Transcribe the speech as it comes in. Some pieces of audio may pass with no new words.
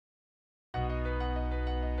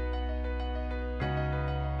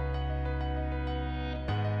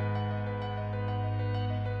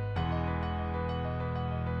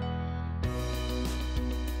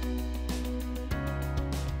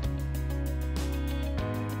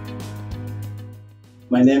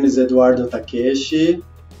My name is Eduardo Takeshi.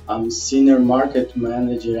 I'm Senior Market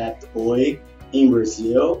Manager at Oi in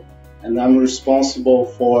Brazil, and I'm responsible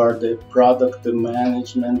for the product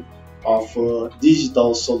management of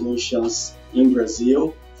digital solutions in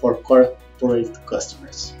Brazil for corporate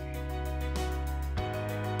customers.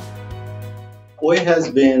 Oi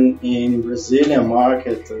has been in Brazilian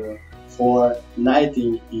market for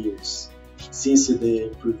 19 years, since the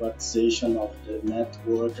privatization of the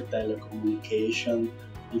network telecommunication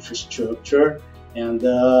infrastructure, and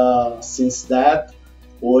since that,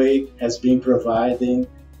 Oi has been providing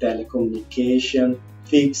telecommunication,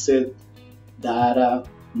 fixed data,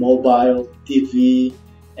 mobile, TV,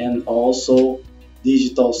 and also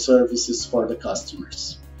digital services for the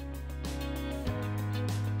customers.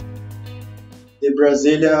 The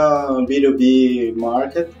Brazilian B2B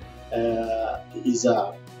market is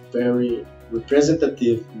a very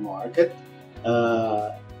representative market.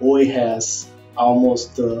 Oi has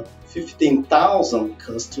almost 15,000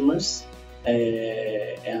 customers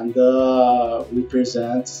and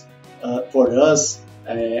represents for us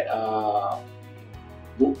a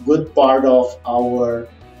good part of our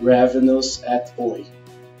revenues at Oi.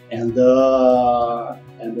 And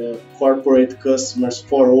the corporate customers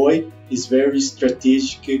for Oi is very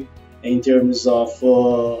strategic in terms of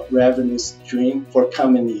revenue stream for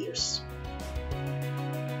coming years.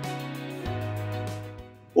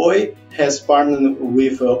 Oi has partnered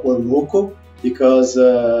with Ormuco because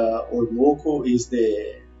Ormuco is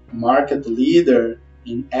the market leader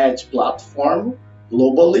in edge platform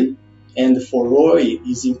globally, and for Oi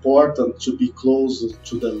it's important to be close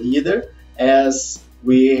to the leader as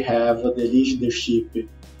we have the leadership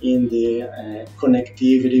in the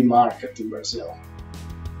connectivity market in Brazil.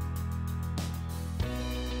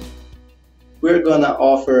 We're gonna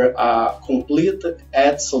offer a complete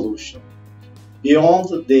edge solution beyond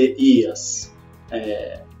the IaaS,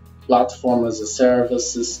 platform as a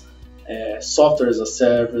services, software as a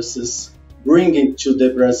services, bringing to the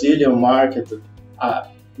Brazilian market a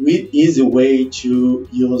easy way to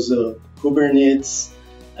use Kubernetes,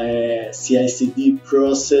 CI/CD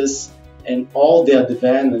process, and all the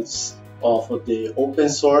advantages of the open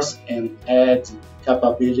source and edge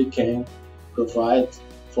capability can provide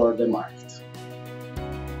for the market.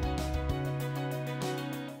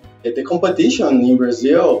 The competition in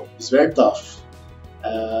Brazil is very tough.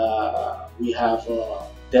 We have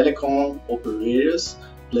telecom operators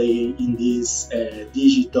play in this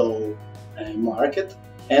digital market,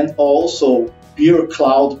 and also pure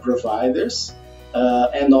cloud providers,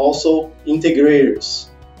 and also integrators.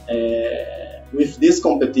 With this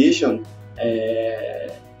competition,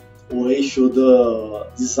 we should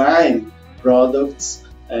design products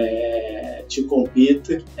to compete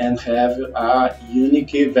and have a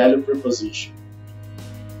unique value proposition.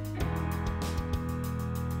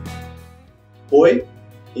 Oi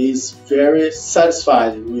is very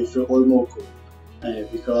satisfied with Ormuco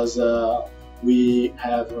because we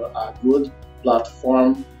have a good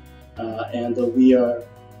platform and we are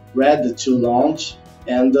ready to launch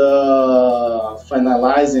and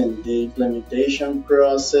finalizing the implementation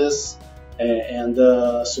process and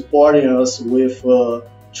supporting us with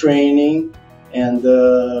training and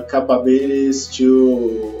capabilities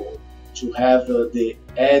to have the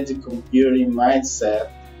edge computing mindset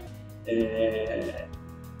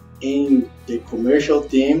in the commercial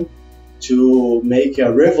team to make a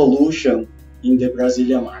revolution in the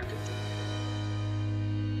Brazilian market.